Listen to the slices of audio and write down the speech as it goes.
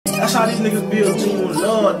That's how these niggas build genuine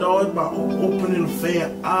love, dog. It's about opening the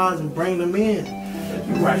fan eyes and bring them in.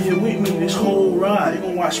 You right here with me this whole ride. You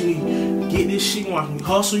gonna watch me get this shit, you gonna watch me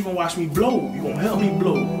hustle, you gonna watch me blow. You gonna help me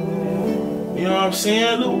blow. You know what I'm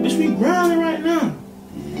saying? Look, bitch, we grinding right now.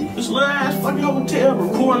 This little ass fucking hotel,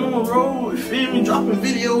 recording on the road, you feel me? Dropping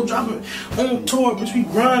video, dropping on tour, bitch, we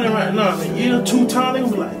grinding right now. In a year, 2 times, they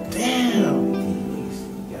gonna be like, damn.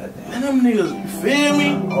 Man, them niggas, you feel me?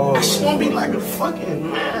 That shit gonna be like a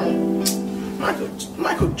fucking, man,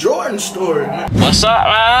 Michael Jordan story, man. What's up,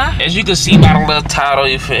 man? As you can see by the little title,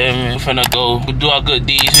 you feel me? We're finna go do our good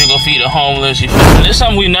deeds. We're gonna feed the homeless, you feel me? This is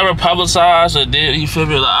something we never publicized or did, you feel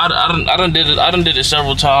me? Like, I done did it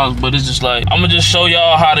several times, but it's just like, I'm gonna just show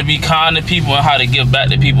y'all how to be kind to people and how to give back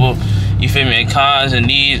to people, you feel me, in kinds and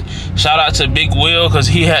needs. Shout out to Big Will, cause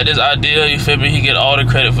he had this idea, you feel me? He get all the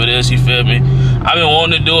credit for this, you feel me? I've been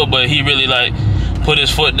wanting to do it, but he really like, put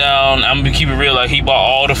his foot down. I'm gonna keep it real, like he bought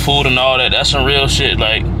all the food and all that. That's some real shit.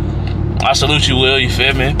 Like, I salute you, Will, you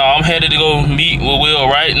feel me? I'm headed to go meet with Will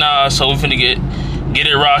right now, so we finna get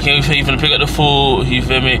it rocking. We finna pick up the food, you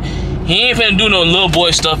feel me? He ain't finna do no little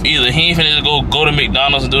boy stuff either. He ain't finna go to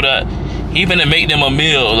McDonald's and do that. He finna make them a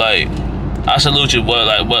meal. Like, I salute you, boy.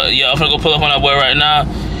 Like, but yeah, I'm finna go pull up on that boy right now.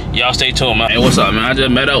 Y'all stay tuned, man. Hey, what's up, man? I just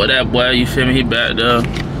met up with that boy, you feel me? He back there.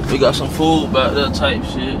 We got some food back there type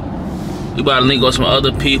shit. We about to link with some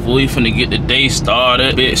other people. We finna get the day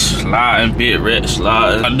started. Bit sliding, bit red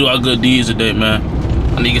sliding. I do our good deeds today, man.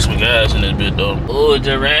 I need to get some gas in this bit though. Oh,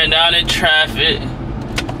 just ran down in traffic.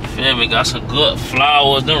 Feel me? Got some good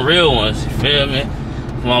flowers, them real ones. You feel me?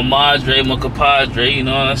 My madre, my compadre, you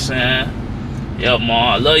know what I'm saying? Yeah, mom.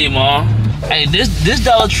 I love you, mom. Hey, this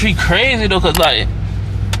Dollar Tree crazy though, cause like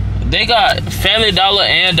they got Family Dollar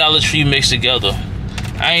and Dollar Tree mixed together.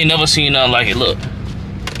 I ain't never seen nothing like it. Look.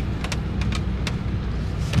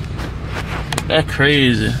 That's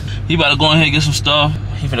crazy. He about to go ahead and get some stuff.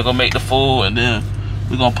 He finna go make the food and then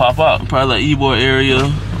we gonna pop out. Probably like Ybor area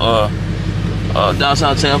or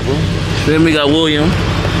downtown Tampa. Then we got William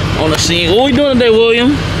on the scene. What we doing today, William?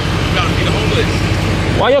 We gotta feed the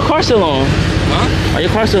homeless. Why your car still on? Huh? Why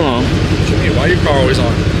your car still on? What you mean? Why your car always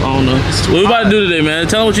on? I don't know. What we about to do today, man?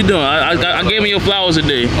 Tell them what you doing. I gave me your flowers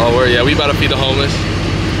today. Oh, yeah, we about to feed the homeless.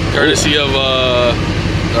 Courtesy of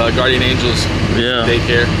Guardian Angels. Yeah.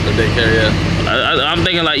 Daycare, yeah. I'm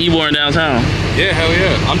thinking like Ybor in downtown. Yeah, hell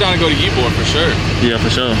yeah. I'm down to go to Ybor for sure. Yeah, for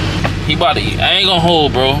sure. He about to eat. I ain't gonna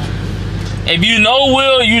hold, bro. If you know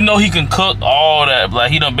Will, you know he can cook all that.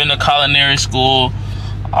 Like, he done been to culinary school,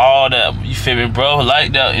 all that. You feel me, bro?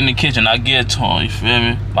 Like that in the kitchen, I get to him, you feel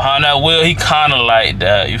me? Behind that Will, he kinda like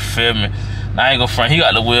that, you feel me? I ain't gonna front, he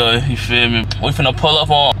got the Will, you feel me? We finna pull up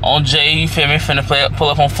on Jay, you feel me? Finna pull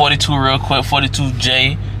up on 42 real quick,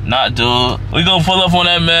 42J. Not dude. We gonna pull up on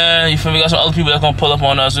that, man. You feel me? Got some other people that's gonna pull up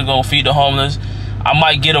on us. We gonna feed the homeless. I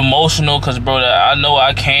might get emotional because, bro, I know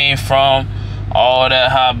I came from all that,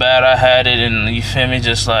 how bad I had it, and you feel me?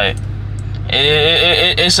 Just like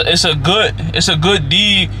it's a good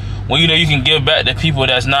deed when you know you can give back to people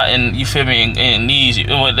that's not in, you feel me, in needs.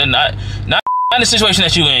 Not in the situation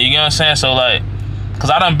that you in. You know what I'm saying? So like, cause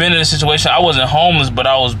I done been in a situation. I wasn't homeless, but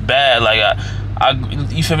I was bad. Like I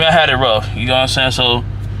you feel me? I had it rough. You know what I'm saying? So.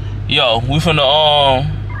 Yo, we finna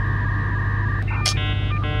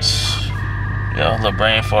yo, little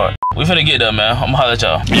brain fart. We finna get there, man. I'ma holler at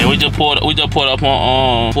y'all. Yeah, we just pulled up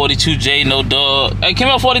on 42J No Dog. Hey, came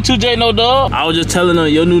out 42J No Dog. I was just telling them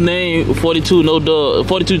your new name, 42 No Dog,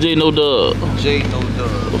 42J No Dog. J No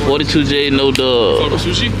Dog. 42J No Dog. Fuck with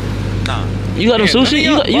sushi? Nah. You got them sushi?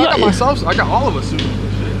 You got myself. I got all of us sushi.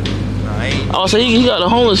 Oh, so he got a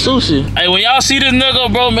homeless sushi. Hey, when y'all see this nigga,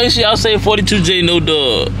 bro, make sure y'all say 42J No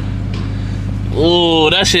Dog. Oh,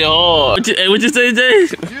 that shit hard. What you say, Jay?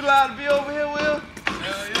 You allowed to be over here, Will?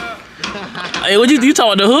 Hell yeah. Hey, what you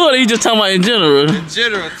talking about the hood or you just talking about in general? In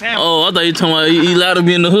general, Tampa. Oh, I thought you talking about you allowed to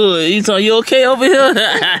be in the hood. You talking, you okay over here?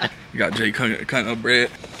 You got Jay cutting up bread.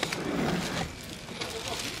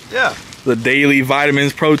 Yeah. The daily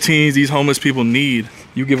vitamins, proteins these homeless people need.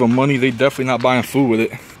 You give them money, they definitely not buying food with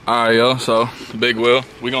it. All right, yo, so Big Will,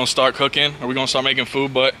 we gonna start cooking or we gonna start making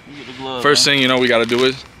food, but first thing, you know, we gotta do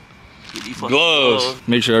is gloves.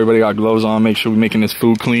 Make sure everybody got gloves on, make sure we're making this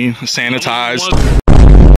food clean, sanitized.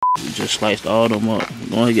 We just sliced all them up.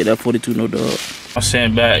 Go ahead and get that 42 No Dog. I'm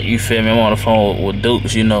sitting back, you feel me, I'm on the phone with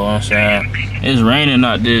Dukes, you know what I'm saying? It's raining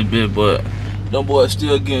out this bit, but them boys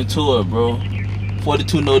still getting to it, bro.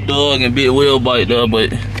 42 No Dog and Big Will bite there,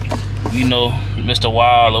 but you know, Mr.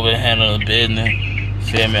 Wild over here handling the business.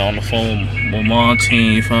 Feel me, on the phone with my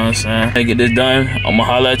team, you feel what I'm saying? I get this done, I'ma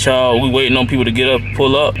holler at y'all. We waiting on people to get up,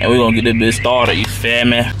 pull up, and we gonna get this bitch started, you feel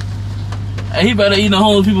me? Hey, he better eat the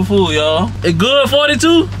homeless people food, y'all. It's good,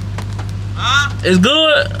 42? Huh? It's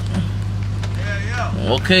good?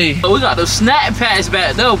 Yeah. Okay. We got the snack packs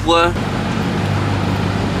back there, boy.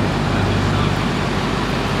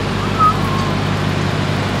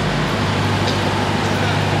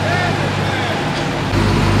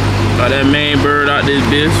 Got that main bird out this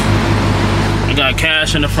bitch. We got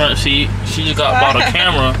Cash in the front seat. She just got bought a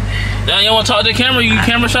camera. Now you want to talk to the camera? You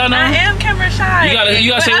camera shy now? I am camera shy. You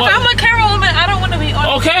gotta say what? I'm a camera woman. I don't want to be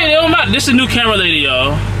on. Okay, it don't matter. This is a new camera lady,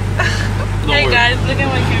 y'all. Hey guys, look at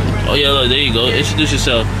my camera. Oh yeah, look, there you go. Introduce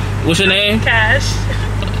yourself. What's your name? Cash.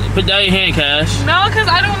 Put down your hand, Cash. No, because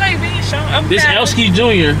I don't like being shown. I'm This Cash. Elsky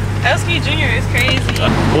Jr. Elsky Jr. is crazy.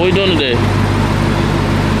 What we doing today?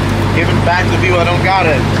 Giving back to people that don't got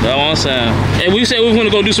it. That's what I'm saying. And we said we were gonna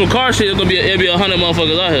go do some car shit. It'll be 100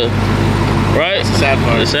 motherfuckers out here, right? That's the sad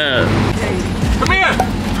part. It's sad. Come here.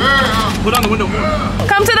 Put on the window.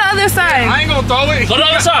 Come to the other side. I ain't gonna throw it. Go to the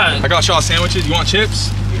other side. I got y'all sandwiches. You want chips?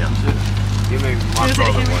 Yeah. Give me my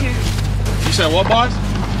brother one. You said what, boss?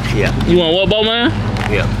 Yeah. You want what, Bo, man?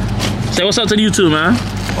 Yeah. Say what's up to you two, man.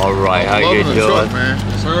 All right, how you doing? Man.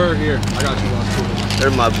 Sir, here. I got you.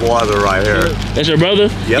 There's my brother right here. That's your brother?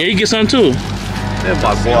 Yep. Yeah, you get some too. There's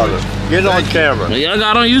my brother. Get on camera. Y'all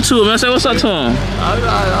got on YouTube, man. Say what's up to him. All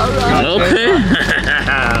right. Okay.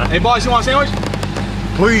 Hey, boss, you want a sandwich?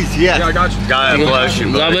 Please, yes. Yeah, I got you. God bless you,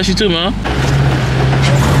 God buddy. bless you too, man.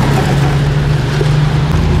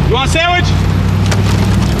 You want a sandwich?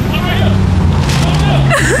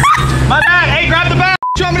 My bad. Hey, grab the bag.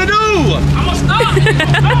 What you want me to do? I'm gonna stop.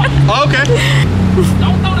 Oh, okay.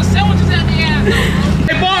 Don't throw the sandwiches at the end.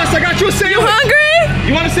 Hey, boss, I got you a sandwich. You hungry?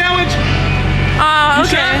 You want a sandwich? Oh, You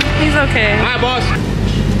okay. sure? He's okay. All right, boss.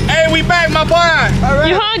 Hey, we back, my boy. All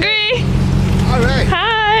right. You hungry? All right.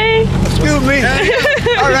 Hi. Excuse me.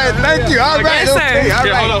 All right, thank you. All right, Yes, sir. okay. All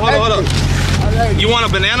Yeah, right. hold up. You want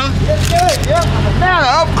a banana?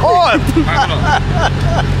 Yeah, of course. All right, hold on.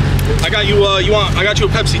 I got you. I got you a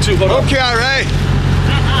Pepsi too. Hold on. Okay, all right.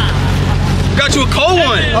 Got you a cold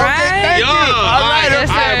one. Okay, Right? thank you. Yeah, All right, yes,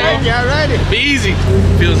 okay. sir. Thank you. All righty. Be easy.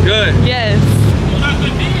 Feels good. Yes.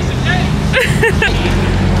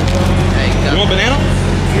 You want banana?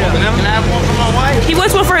 You want banana? Can I have one for my wife? He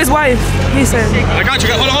wants one for his wife. He said. I got you.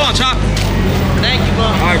 Hold on, Chop. Thank you, bro.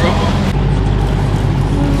 All right, bro.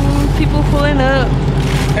 People pulling up.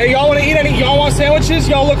 Hey, y'all want to eat any? Y'all want sandwiches?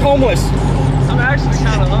 Y'all look homeless. I'm actually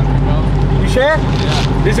kind of hungry, bro. You sure?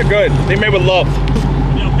 Yeah. These are good. They made with love.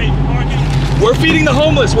 Y'all paid for parking? We're feeding the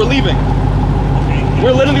homeless. We're leaving. Okay.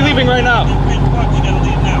 We're literally leaving right now. Don't pay for parking, you gotta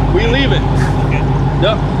leave now. We leaving. Okay.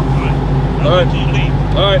 Yep. Alright. Alright. Until you leave.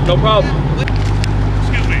 All right, no problem.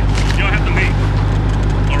 Excuse me. Y'all have to leave.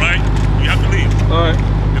 Alright? You have to leave. All right.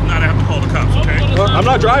 If not, I have to call the cops, okay? I'm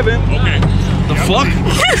not driving. Okay. The fuck?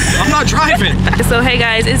 I'm not driving. So hey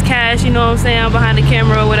guys, it's Cash. You know what I'm saying? I'm behind the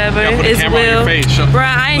camera or whatever. Yeah, put the It's camera on your Will. face. Show- Bruh,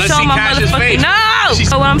 I ain't Let's showing see my Cash's motherfucking face. no. She's-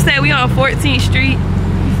 So what I'm saying, we on 14th Street.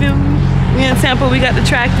 You feel me? We in Tampa. We got the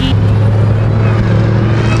trackie.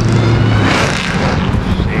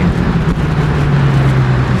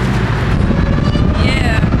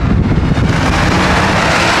 Yeah.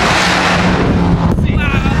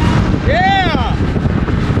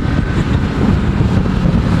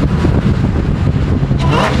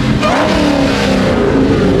 Wow.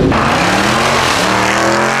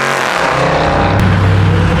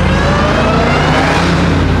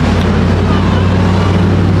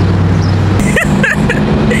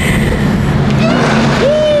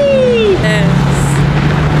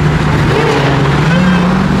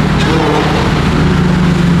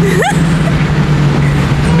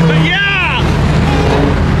 Yeah.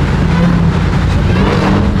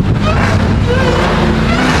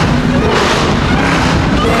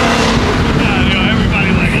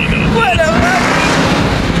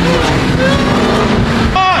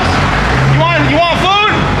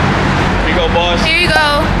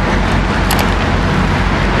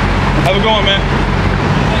 Have a good one, man.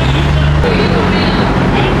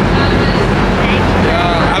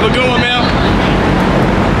 Yeah, have a good one, man.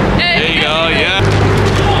 There you go, yeah.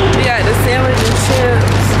 We got the sandwich and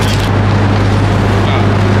chips.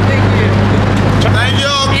 Thank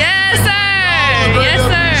you. Yes, sir. Yes,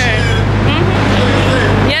 sir.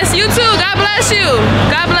 Yes, you too. God bless you.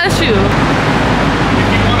 God bless you.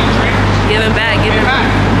 Giving back, giving back.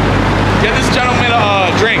 Get this gentleman a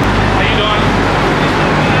drink. How you doing?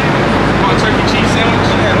 You want a turkey cheese sandwich?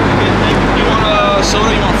 Yeah, thank you. You want a soda?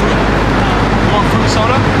 You want fruit? You want fruit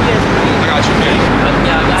soda? Yes, please. I got you, man.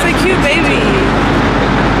 It's a cute baby.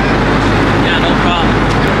 Yeah, no problem.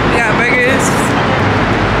 We got burgers.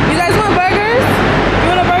 You guys want burgers? You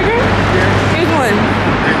want a burger? Yeah. Here's one.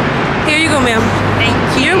 Here you go, man.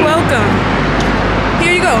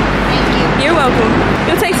 go. Thank you. You're welcome.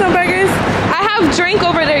 You'll take some burgers? I have drink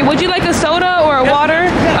over there. Would you like a soda or a water?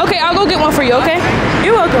 Okay, I'll go get one for you, okay?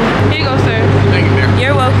 You're welcome. Here you go, sir. Thank you, dear.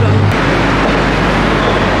 You're welcome.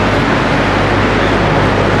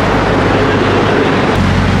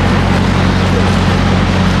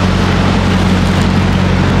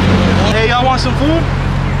 Hey, y'all want some food?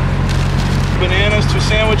 Bananas, 2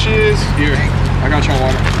 sandwiches. Here, I got your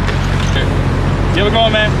water. Here. You ever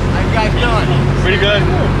going, man? How you guys doing? Pretty good.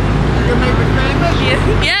 You make me famous?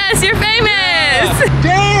 Yes, you're famous.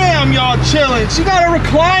 Damn, y'all chilling. She got a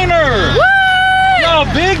recliner. What? Y'all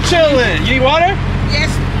big chilling. You need water?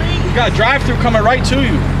 Yes, please. We got a drive-through coming right to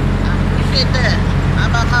you. You sit there.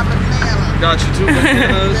 How about my banana? Got you 2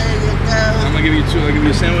 bananas. There you go. I'm gonna give you 2. I'll give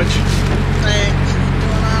you a sandwich. Thanks.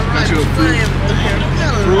 Got you a fruit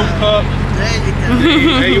cup. There you go.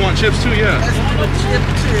 Hey, you want chips too? Yeah. That's what chip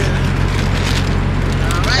too.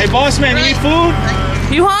 Hey, boss man, you need food?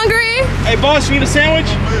 You hungry? Hey, boss, you need a sandwich?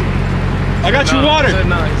 I got you water.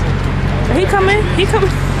 He coming? He coming?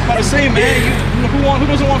 I'm about to say, man, who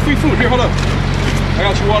doesn't want free food? Here, hold up. I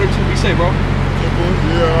got you water too. Be safe, bro.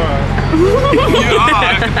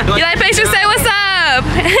 You like pictures? Say what's up.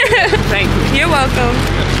 Thank you. You're welcome.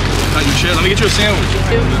 Now you chill. Let me get you a sandwich.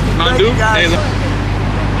 Mountain Dew? Hey, look.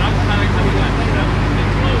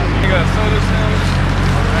 You got a soda sandwich?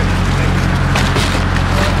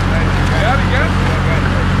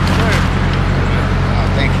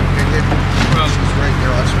 Thank you. She's right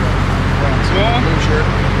there.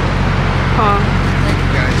 Huh. Thank you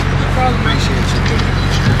guys. Appreciate you.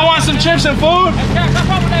 I want some chips and food.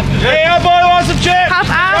 Hey, everybody want some chips? Hop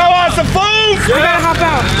out. I want some food. I gotta hop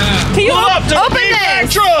out. Can you Pull up to open the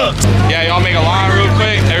this? truck. Yeah, y'all make a line real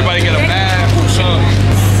quick. Everybody get a bag.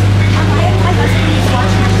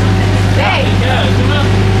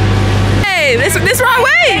 Hey, this wrong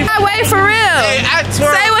way. Right way for real. Hey, I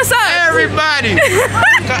told Say what's up. everybody.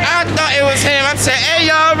 I thought it was him. I said, hey,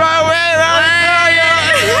 y'all, right way.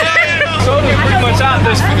 Pretty much out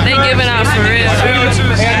this. They giving out for real.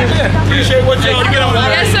 Appreciate what y'all get on.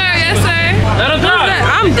 Yes, sir. Yes, sir. Let him drive.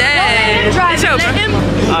 I'm dead. It's your-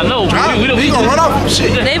 I know. We gonna run off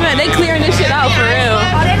shit. They clearing this shit out for real.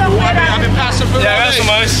 I've been passing for Yeah, I got some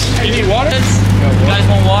ice. You need water? You guys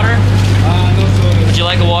want water? Would you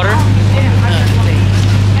like a water?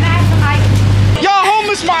 Y'all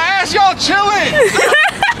homeless my ass. Y'all chilling.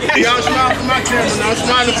 Y'all smile for my camera. Now I'm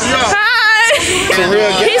smiling for y'all. Hi.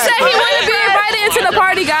 He said he want to be invited into the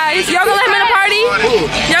party, guys. Y'all gonna let him in the party?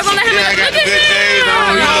 Y'all gonna let him in the got party? the good days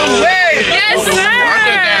on. Yes, sir.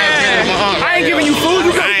 I ain't giving you food.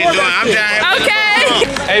 You I ain't doing. I'm down. Okay.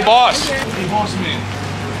 Hey, boss. Hey, boss man.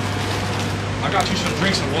 I got you some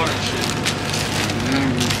drinks and water and shit.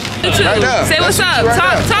 Right up. Say what's up.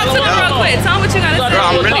 Talk to them real quick. Tell them what you gotta say. Bro,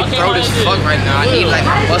 I'm really throat as fuck right now. I need like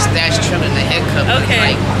a mustache trim and a haircut.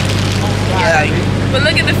 Okay. Like, yeah. But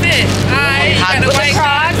look at the fit. Alright, you got a white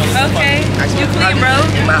Crocs. Okay. You clean, bro.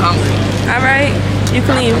 Am I hungry? Alright. You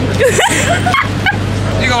clean.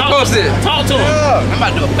 You gonna post it? Talk to him. I'm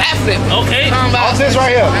about to do a backflip. Okay. What's this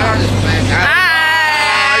right here?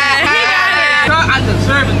 I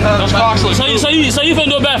deserve it, cuz. So you finna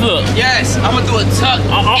do a backflip? Yes, I'm gonna do a tuck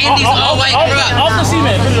in these all white trucks. Off the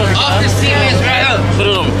cement. Put it on. Off the cement right up. Put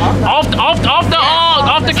it on. Off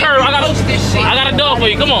the curb. I got a dog for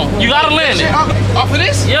you. Come on. You gotta land it. Off of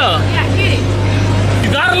this? Yeah.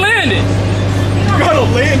 You gotta land it. You gotta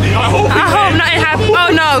land it. I hope I hope nothing happens.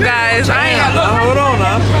 Oh no, guys. Hold on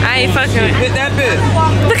now. I ain't fucking with. Hit that bit.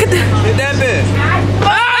 Look at that. Hit that bit.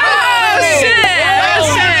 Oh shit. Oh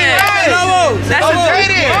shit. That's a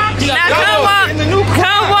now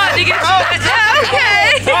come walk to get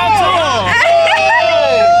okay. Talk to him.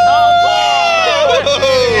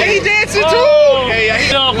 He dancing too. Hey, I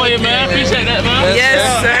dog for you, man. Appreciate that, man. Yes,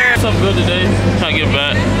 sir. Something good today. Trying to get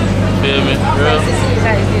back. Feel me? Nice to see you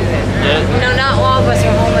guys do this. Yeah. You know, not all of us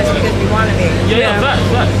are homeless because we want to be. Yeah, facts.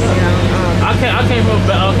 I came from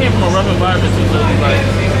a rough environment too, so it's like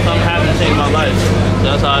something happened to change my life.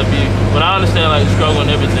 That's how I be. But I understand like struggle and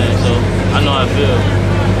everything, so I know how I feel.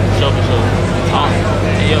 For sure.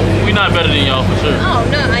 Yeah, we're not better than y'all for sure. Oh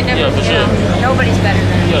no, I never. Yeah, for sure. Nobody's better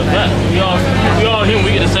than us. Yeah, facts. We all here.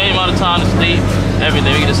 We get the same amount of time to sleep,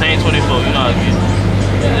 everything. We get the same 24. You know how it is.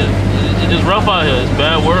 It's just rough out here. It's a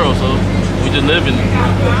bad world, so we just living.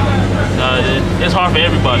 It's hard for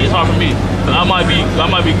everybody. It's hard for me. I might be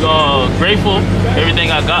grateful for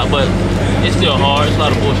everything I got, but it's still hard. It's a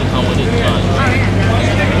lot of bullshit coming with it.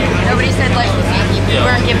 Nobody said life was easy. We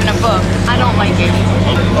weren't given a book. I don't like it.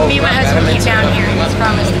 Me and my husband came down here and was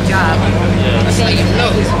promised a job.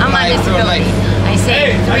 I'm on disability. I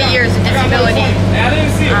saved 3 years of disability.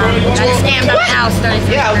 Got a scam jammed up house, $3,300.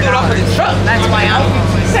 Yeah, I'll do it off of the truck. That's why I'm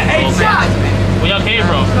homeless. Where y'all came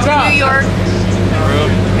from? New York.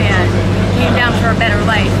 Man, came down for a better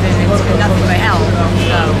life, and it's been nothing but hell.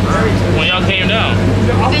 So. When y'all came down?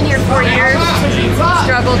 We've been here 4 years.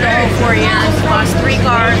 Struggled the whole 4 years. Lost 3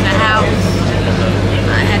 cars, a house.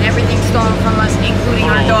 Had everything stolen from us, including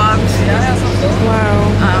our dogs.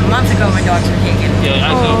 Wow. Months ago, my dogs were taken. Yeah,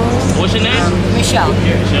 I know. What's your name? Michelle.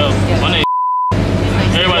 Michelle. My name.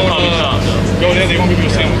 Everybody call me Chop, though. Go there, they won't give you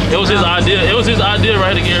a sandwich. It was his idea. It was his idea,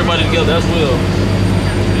 right, to get everybody together. That's Will.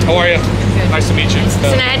 How are you? Nice to meet you.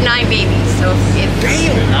 And I had 9 babies, so if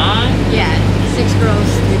 9? yeah, 6 girls,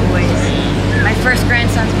 3 boys. My first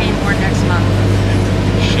grandson's being born next month.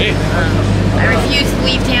 Shit. I refuse to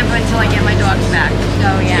leave Tampa until I get my dogs back.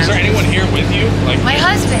 So yeah. Is there anyone here with you? Like my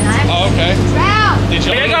husband. Oh, okay. Wow. Did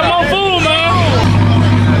you? Hey, I got more food, man.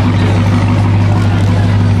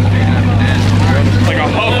 Like a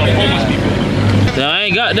hub of homeless people. I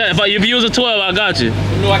ain't got that. If you was a 12, I got you.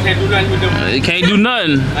 No, I can't do nothing with them. You can't do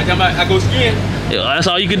nothing. I go skiing. Yeah, that's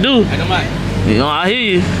all you can do. I come out. You know, I hear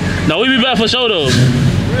you. No, we be back for sure, though.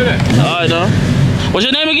 Really? All right, though. What's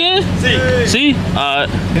your name again? C. All right.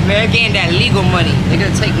 The man getting that legal money. They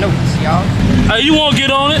gotta take notes, y'all. Hey, you won't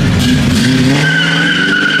get on it?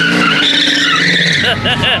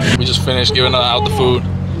 We just finished giving out the food.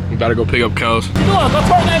 We gotta go pick up cows. What you doing? Go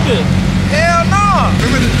twerk that bitch. Hell no.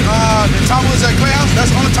 Remember the time was at Clay House?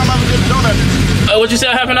 That's the only time I ever did the donut. What you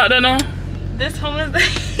said happened out there now? This homeless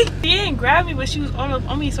lady, she ain't grabbed me, but she was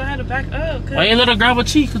on me, so I had to back up. Why ain't let her grab a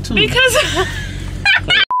cheek or two? Because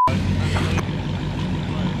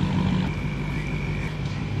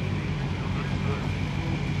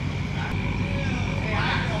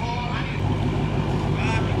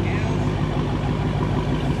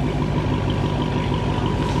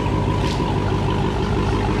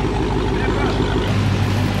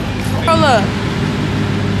hold up.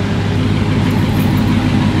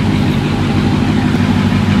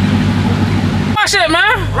 My shit,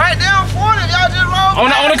 man. Right down 40, y'all just rolled.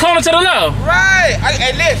 On the corner to the left. Right.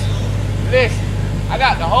 Hey, listen. I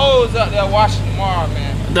got the hose up there washing tomorrow,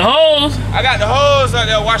 man. The hose? I got the hose up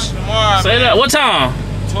there washing tomorrow. Say that. What time?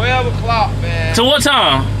 12 o'clock, man. To what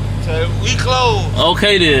time? Till we close.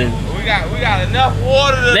 Okay then. We got enough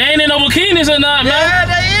water to. They ain't in no bikinis or nothing, man. Yeah,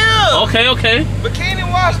 they is. Okay. Bikini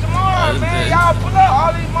wash tomorrow, man. Y'all pull up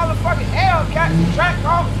all these motherfucking Hellcats and track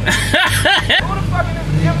officers. Who the fuck is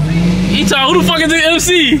the MC? He talking, who the fuck is the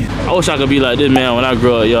MC? I wish I could be like this man when I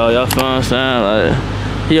grow up, y'all. Y'all feel what I'm saying? Like,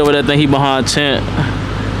 he over there think he behind tent.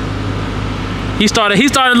 He started a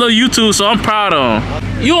little YouTube, so I'm proud of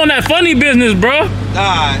him. You on that funny business, bro?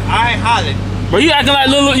 Nah, I ain't hollering. Bro, you acting like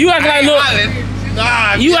little. You acting like little.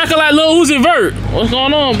 Nah, You acting like Lil Uzi Vert. What's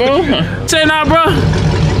going on, bro? Say now, bro.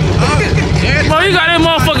 Bro, you got that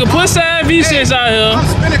motherfucking pussy ass V6 out here. I'm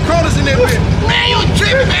spinning quarters in that bitch. Man, you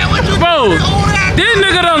tripping, man. What you Bro, doing? this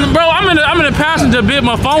nigga done, bro, I'm in the passenger bit.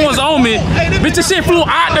 My phone was on me. Bitch, this shit flew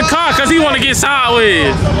out the car because he want to get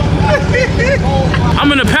sideways.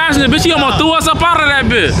 I'm in the passenger, bitch. He almost threw us up out of that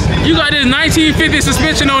bitch. You got this 1950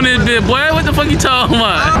 suspension on this bitch, boy. What the fuck you talking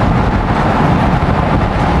about?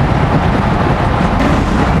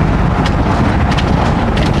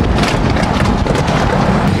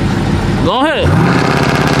 Go ahead.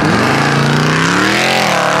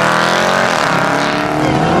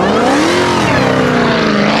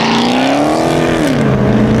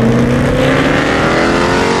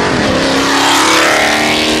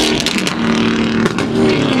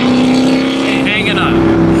 Hanging up.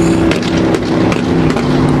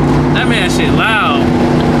 That man shit loud.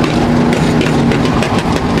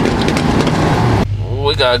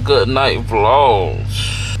 We got good night vlogs.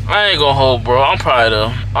 I ain't gonna hold, bro.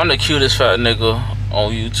 I'm the cutest fat nigga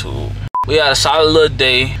on YouTube. We had a solid little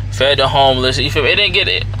day. Fed the homeless. You feel me? It didn't get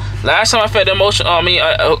it. Last time I fed the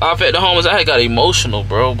I fed the homeless. I had got emotional,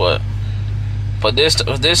 bro. But this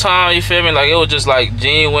time, you feel me? Like it was just like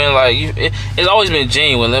genuine. Like it's always been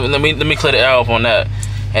genuine. Let me clear the air up on that.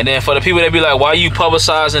 And then for the people that be like, why you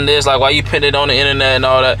publicizing this? Like why you putting it on the internet and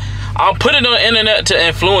all that? I'm putting it on the internet to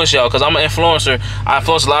influence y'all, because I'm an influencer. I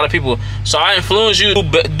influence a lot of people. So I influence you to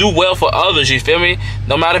do well for others, you feel me?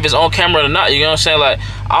 No matter if it's on camera or not, you know what I'm saying? Like,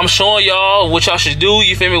 I'm showing y'all what y'all should do,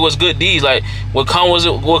 you feel me? What's good deeds, like, what comes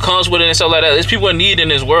with it and stuff like that. There's people in need in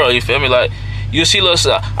this world, you feel me? Like, you see,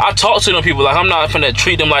 I talk to them people, like, I'm not finna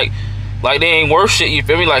treat them like they ain't worth shit, you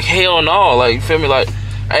feel me? Like, hell no, like, you feel me? Like,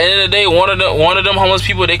 at the end of the day, one of them homeless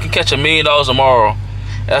people, they can catch $1 million tomorrow.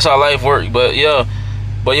 That's how life works. But, yeah.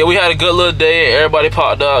 But yeah, we had a good little day. Everybody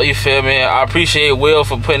popped up, you feel me? I appreciate Will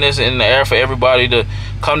for putting this in the air for everybody to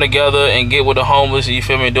come together and get with the homeless, you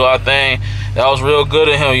feel me, do our thing. That was real good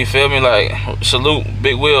of him, you feel me? Like, salute,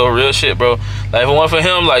 Big Will, real shit, bro. Like, if it wasn't for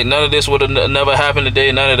him, like, none of this would have never happened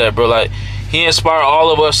today, none of that, bro. Like, he inspired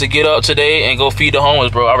all of us to get up today and go feed the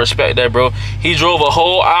homeless, bro. I respect that, bro. He drove a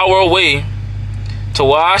whole hour away to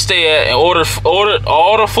where I stay at and ordered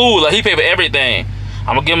all the food. Like, he paid for everything.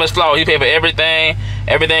 I'm gonna give him his flowers. He paid for everything.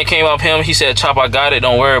 Everything came up him. He said, Chop, I got it.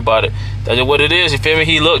 Don't worry about it. That's what it is. You feel me?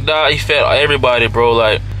 He looked out. He fed everybody, bro.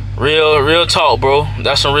 Like, real talk, bro.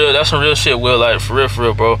 That's some real shit, Will. Like, for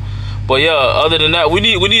real, bro. But yeah, other than that, we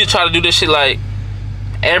need to try to do this shit like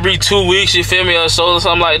every 2 weeks, you feel me, or so, or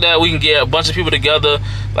something like that. We can get a bunch of people together.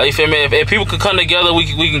 Like, you feel me? If people could come together, we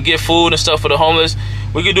can get food and stuff for the homeless.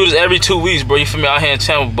 We can do this every 2 weeks, bro. You feel me? Out here in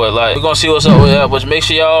Tampa. But like, we're gonna see what's up with that. But make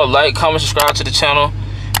sure y'all like, comment, subscribe to the channel.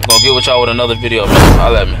 I'm gonna get with y'all with another video, man.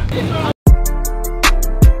 Holla at me.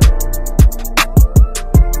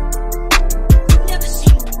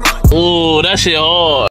 Ooh, that shit hard.